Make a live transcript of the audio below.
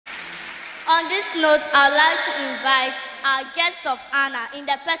On this note, I would like to invite our guest of honor in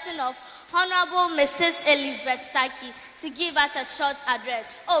the person of Honorable Mrs. Elizabeth Sackey to give us a short address.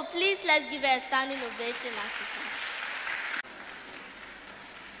 Oh, please let's give her a standing ovation as we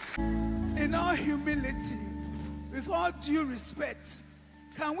come. In all humility, with all due respect,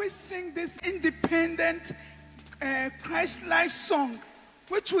 can we sing this independent, Christ-like song,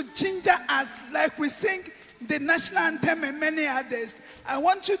 which will ginger us like we sing the national anthem and many others? I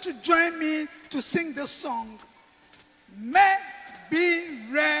want you to join me to sing this song. Me be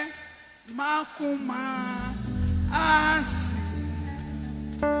re makuma asi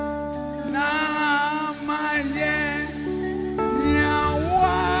na maye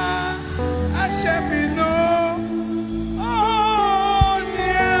niawa ashemino.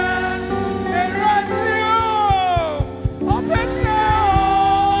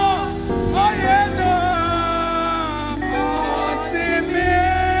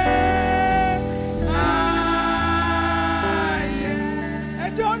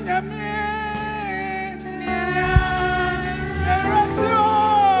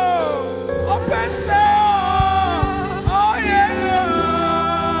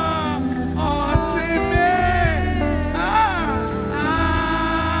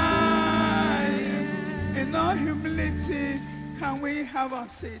 Have a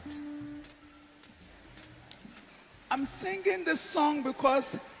seat. I'm singing this song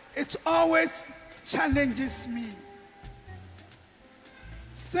because it always challenges me.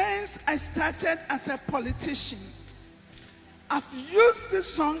 Since I started as a politician, I've used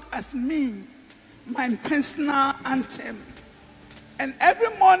this song as my personal anthem. And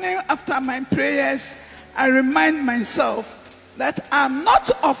every morning after my prayers, I remind myself that I'm not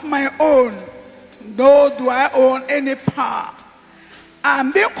of my own, nor do I own any power.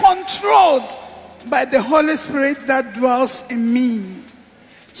 I'm being controlled by the Holy Spirit that dwells in me.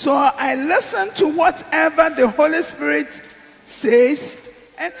 So I listen to whatever the Holy Spirit says,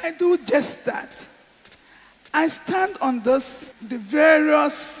 and I do just that. I stand on the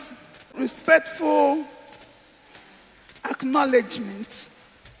various respectful acknowledgements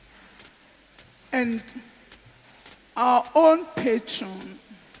and our own patron,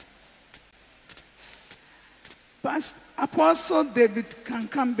 Pastor Apostle David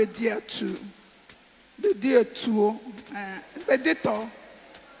Kankan Bedia too.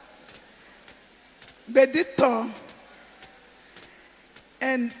 Bedito,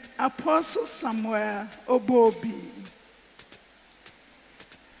 and Apostle Samuel Obobi,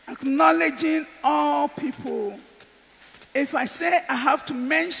 acknowledging all people. If I say I have to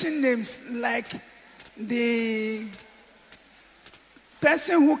mention names like the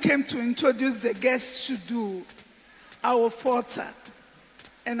person who came to introduce the guests should do, I will falter.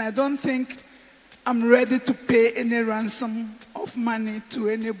 And I don't think I'm ready to pay any ransom of money to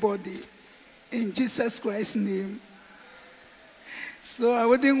anybody in Jesus Christ's name. So I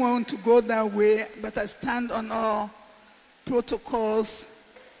wouldn't want to go that way, but I stand on all protocols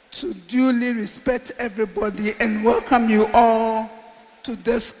to duly respect everybody and welcome you all to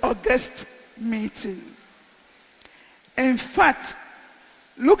this August meeting. In fact,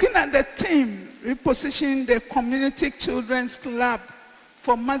 looking at the theme, repositioning the Community Children's Club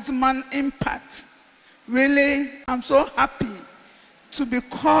for maximum impact, really, I'm so happy to be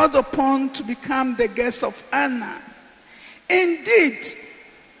called upon to become the guest of honor. Indeed,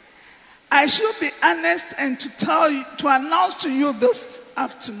 I should be honest and to announce to you this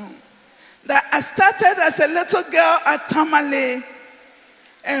afternoon that I started as a little girl at Tamale,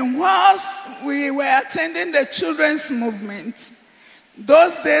 and whilst we were attending the children's movement,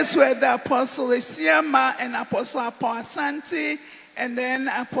 those days were the Apostle Isiama and Apostle Asanti, and then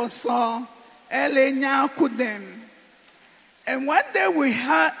Apostle Elenya Kudem. And one day we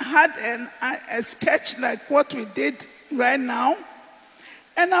had a sketch like what we did right now,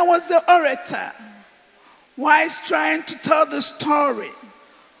 and I was the orator, whilst trying to tell the story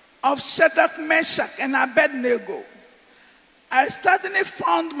of Shadrach, Meshach, and Abednego. I suddenly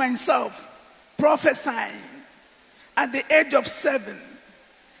found myself prophesying at the age of 7.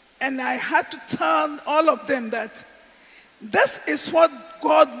 And I had to tell all of them that this is what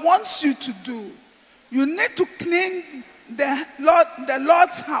God wants you to do. You need to clean the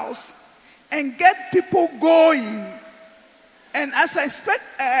Lord's house and get people going. And as I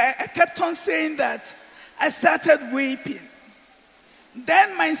kept on saying that, I started weeping.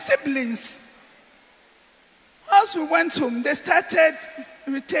 Then my siblings, as we went home, they started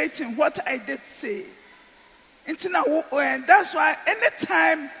irritating what I did say. And that's why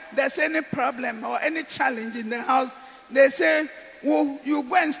anytime there's any problem or any challenge in the house, they say, you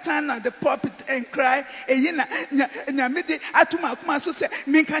go and stand at the pulpit and cry,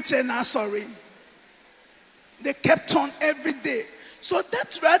 sorry. They kept on every day. So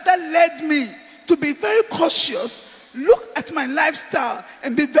that rather led me to be very cautious, look at my lifestyle,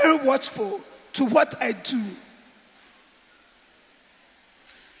 and be very watchful to what I do.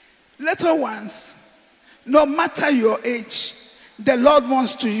 Little ones, no matter your age, the Lord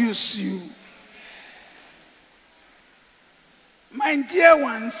wants to use you. My dear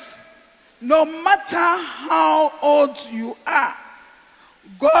ones, no matter how old you are,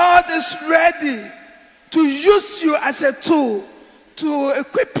 God is ready to use you as a tool to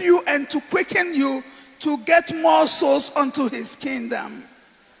equip you and to quicken you to get more souls onto his kingdom.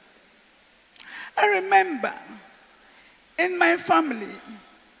 I remember in my family,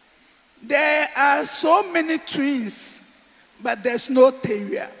 there are so many twins, but there's no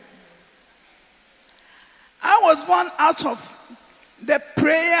terrier. I was born out of the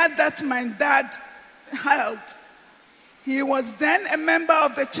prayer that my dad held. He was then a member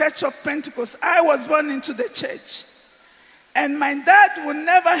of the Church of Pentecost. I was born into the church. And my dad would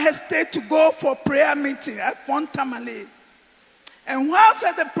never hesitate to go for prayer meeting at Pontamale. And whilst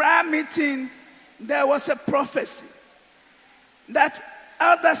at the prayer meeting, there was a prophecy that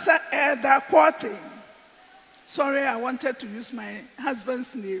Elder Kwatsoe, sorry, I wanted to use my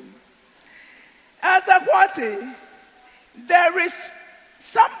husband's name. Elder Kwatsoe, there is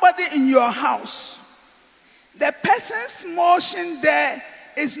somebody in your house. The person's motion there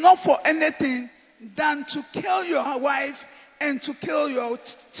is not for anything than to kill your wife and to kill your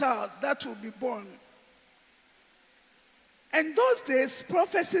child that will be born. And those days,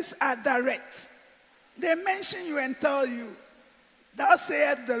 prophecies are direct. They mention you and tell you, thou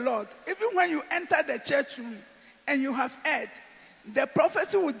sayest the Lord. Even when you enter the church room and you have heard, the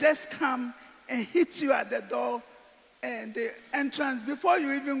prophecy will just come and hit you at the door and the entrance before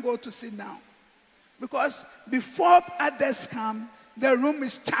you even go to sit down. Because before others come, the room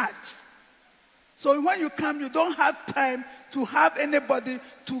is charged. So when you come, you don't have time to have anybody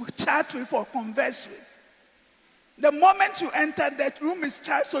to chat with or converse with. The moment you enter, that room is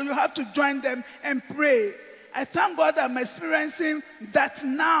charged, so you have to join them and pray. I thank God I'm experiencing that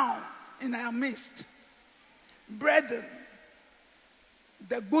now in our midst. Brethren,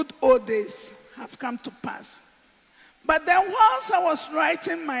 the good old days have come to pass. But then whilst I was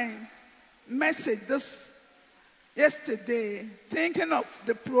writing my message yesterday, thinking of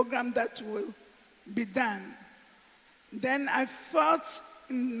the program that will be done, then I felt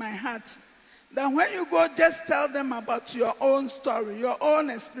in my heart that when you go, just tell them about your own story, your own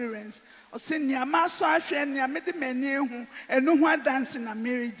experience.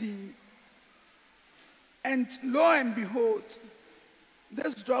 And lo and behold,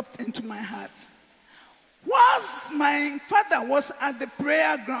 this dropped into my heart. Whilst my father was at the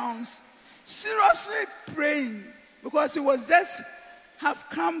prayer grounds, seriously praying, because he was just have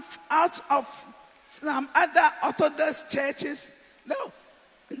come out of some other Orthodox churches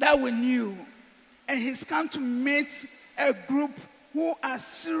that we knew. And he's come to meet a group who are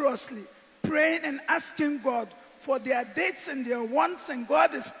seriously praying and asking God for their dates and their wants, and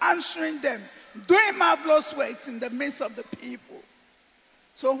God is answering them, doing marvelous works in the midst of the people.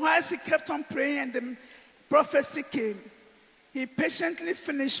 So whilst he kept on praying and the prophecy came, he patiently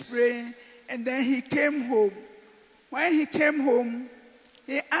finished praying, and then he came home. When he came home,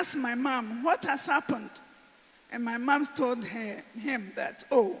 he asked my mom, what has happened? And my mom told him that,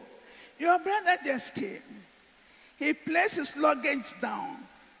 oh, your brother just came. He placed his luggage down.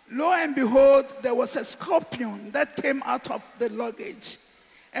 Lo and behold, there was a scorpion that came out of the luggage.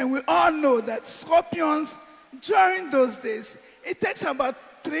 And we all know that scorpions, during those days, it takes about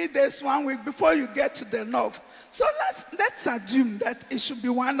 3 days, 1 week before you get to the north. So let's assume that it should be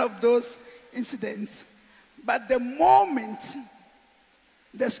one of those incidents. But the moment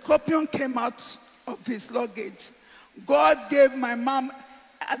the scorpion came out of his luggage, God gave my mom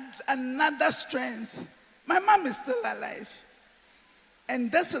another strength. My mom is still alive.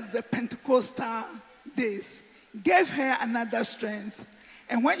 And this is the Pentecostal days. Gave her another strength.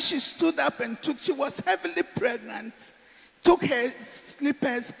 And when she stood up and she was heavily pregnant, took her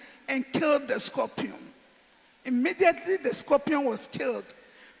slippers and killed the scorpion. Immediately the scorpion was killed.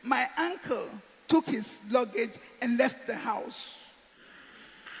 My uncle took his luggage and left the house.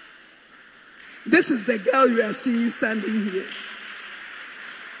 This is the girl you are seeing standing here.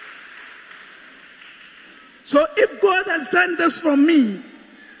 So if God has done this for me,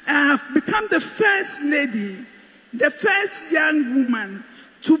 I have become the first lady, the first young woman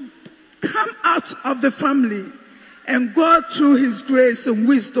to come out of the family, and God through his grace and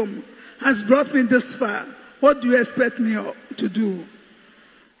wisdom has brought me this far. What do you expect me to to do.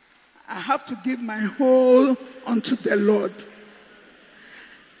 I have to give my whole unto the Lord.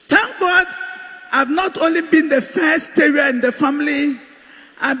 Thank God, I've not only been the first terrier in the family,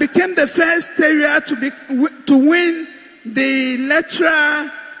 I became the first terrier to win the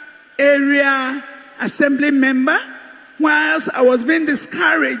Letra area assembly member, whilst I was being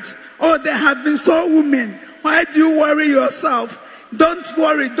discouraged. Oh, there have been so women. Why do you worry yourself? Don't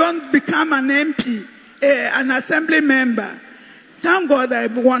worry. Don't become an MP, an assembly member. Thank God I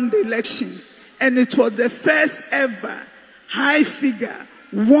won the election. And it was the first ever high figure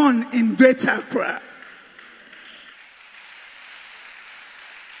won in Greater Accra.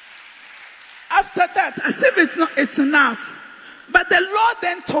 After that, as if it's enough. But the Lord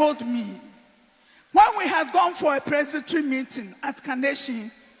then told me, when we had gone for a presbytery meeting at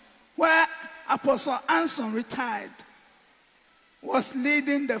Kaneshi, where Apostle Anson retired, was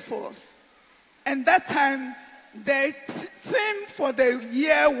leading the force. And that time, the theme for the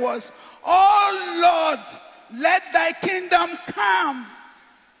year was, "Oh Lord, let thy kingdom come."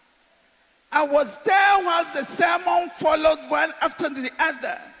 I was there whilst the sermon followed one after the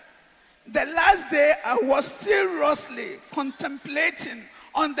other. The last day, I was seriously contemplating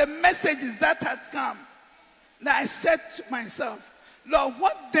on the messages that had come. Now I said to myself, Lord,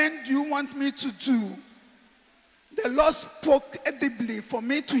 what then do you want me to do? The Lord spoke audibly for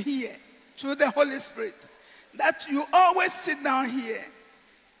me to hear through the Holy Spirit that you always sit down here,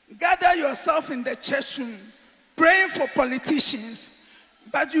 gather yourself in the church room, praying for politicians,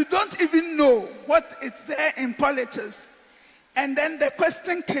 but you don't even know what is there in politics. And then the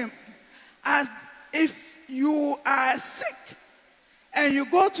question came, as if you are sick and you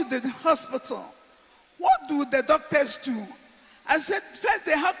go to the hospital, what do the doctors do? I said, first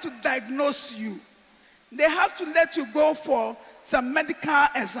they have to diagnose you. They have to let you go for some medical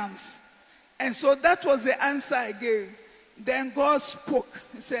exams. And so that was the answer I gave. Then God spoke.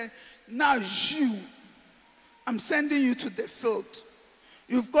 He said, now I'm sending you to the field.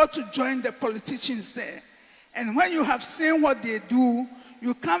 You've got to join the politicians there. And when you have seen what they do,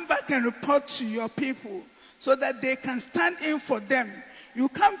 you come back and report to your people so that they can stand in for them. You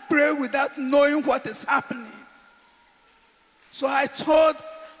can't pray without knowing what is happening. So I told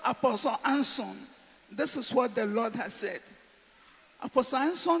Apostle Anson, this is what the Lord has said. Apostle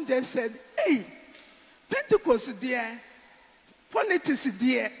Anson just said, hey, Pentecost dear, politics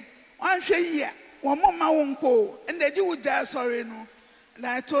dear, one year, one more won't go. And they do that, sorry, no. And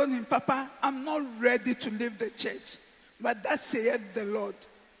I told him, Papa, I'm not ready to leave the church. But that said the Lord.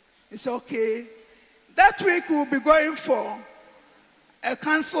 He said, okay. That week we'll be going for a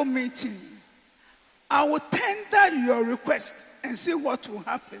council meeting. I will tender your request and see what will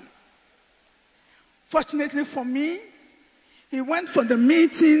happen. Fortunately for me, he went for the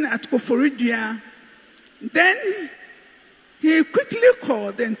meeting at Koforidua. Then he quickly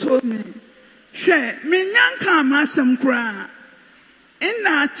called and told me, "She, minyanka masem kra.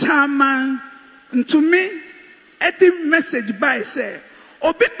 Ina chairman to me, edi message by say,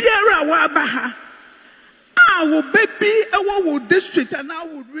 obi biara wa baha. I will baby our district and I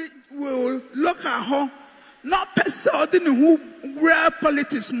will look at her. Not person who real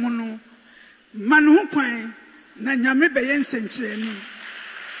politics mono. Man who kwai na nyame beyen sencheni."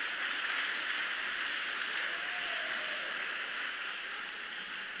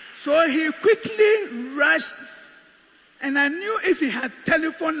 So he quickly rushed, and I knew if he had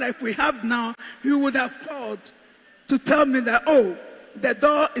telephone like we have now, he would have called to tell me that, oh, the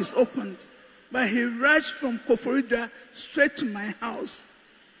door is opened. But he rushed from Koforidua straight to my house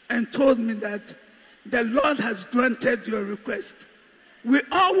and told me that the Lord has granted your request. We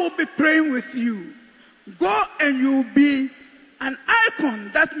all will be praying with you. Go and you will be an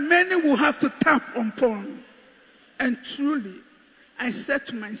icon that many will have to tap upon. And truly, I said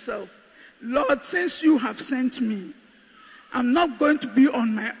to myself, Lord, since you have sent me, I'm not going to be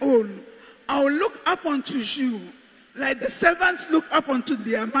on my own. I will look up unto you like the servants look up unto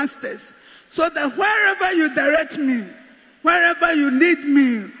their masters, so that wherever you direct me, wherever you lead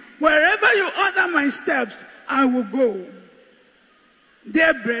me, wherever you order my steps, I will go.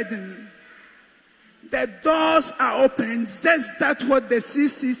 Dear brethren, the doors are open. That's what the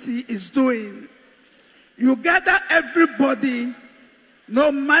CCC is doing. You gather everybody,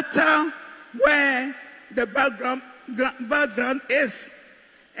 no matter where the background is,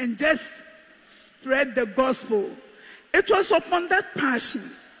 and just spread the gospel. It was upon that passion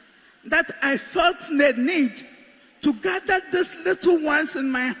that I felt the need to gather these little ones in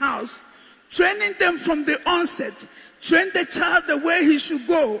my house, training them from the onset, train the child the way he should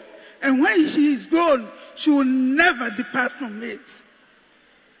go, and when she is grown, she will never depart from it.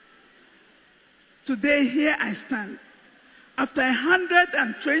 Today, here I stand. after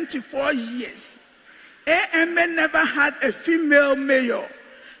 124 years, AMA never had a female mayor.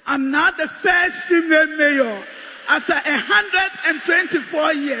 I'm now the first female mayor after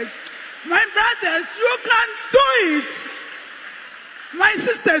 124 years. My brothers, you can do it. My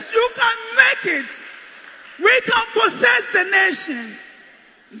sisters, you can make it. We can possess the nation.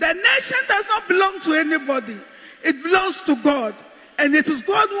 The nation does not belong to anybody. It belongs to God. And it is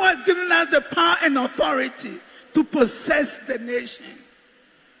God who has given us the power and authority to possess the nation.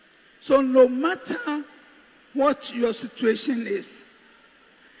 So no matter what your situation is,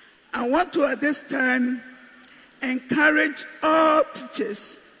 I want to at this time encourage all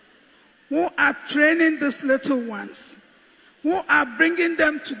teachers who are training these little ones, who are bringing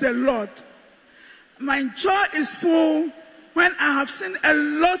them to the Lord. My joy is full when I have seen a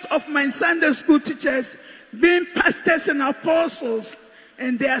lot of my Sunday school teachers being pastors and apostles,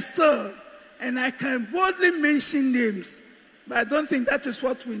 and they are still, and I can boldly mention names, but I don't think that is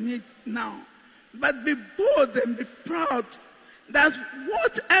what we need now. But be bold and be proud that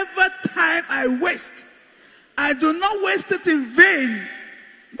whatever time I waste, I do not waste it in vain,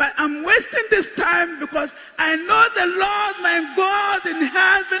 but I'm wasting this time because I know the Lord my God in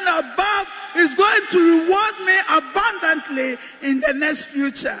heaven above is going to reward me abundantly in the next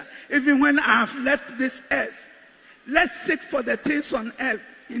future, even when I have left this earth. Let's seek for the things on earth,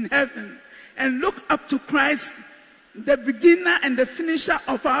 in heaven, and look up to Christ, the beginner and the finisher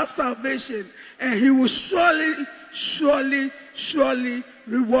of our salvation, and he will surely, surely, surely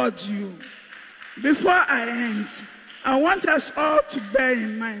reward you. Before I end, I want us all to bear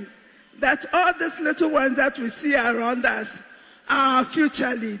in mind that all these little ones that we see around us are our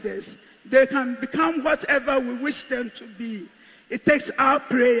future leaders. They can become whatever we wish them to be. It takes our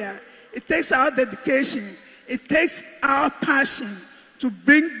prayer. It takes our dedication. It takes our passion to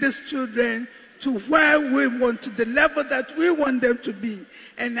bring these children to where we want, to the level that we want them to be.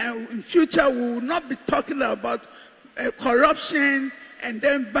 And in future, we will not be talking about corruption and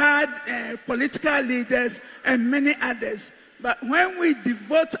then bad political leaders and many others. But when we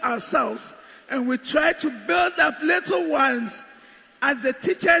devote ourselves and we try to build up little ones, as the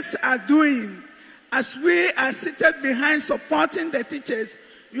teachers are doing, as we are seated behind supporting the teachers,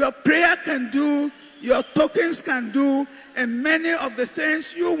 your prayer can do, your tokens can do, and many of the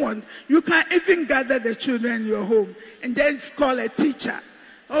things you want. You can even gather the children in your home and then call a teacher.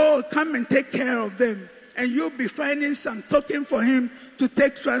 Oh, come and take care of them. And you'll be finding some token for him to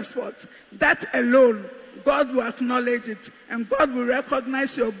take transport. That alone, God will acknowledge it, and God will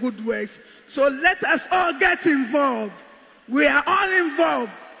recognize your good works. So let us all get involved. We are all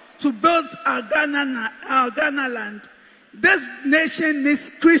involved to build our Ghana land. This nation needs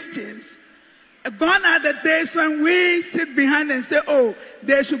Christians. Gone are the days when we sit behind and say, oh,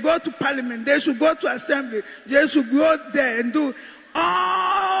 they should go to parliament, they should go to assembly, they should go there and do.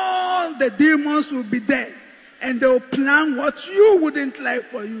 All the demons will be there, and they will plan what you wouldn't like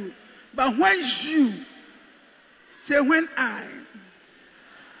for you. But when you say, when I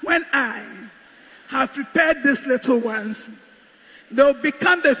have prepared these little ones, they will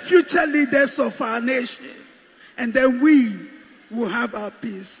become the future leaders of our nation, and then we will have our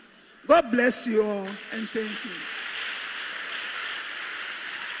peace. God bless you all, and thank you.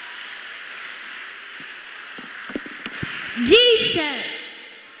 Jesus.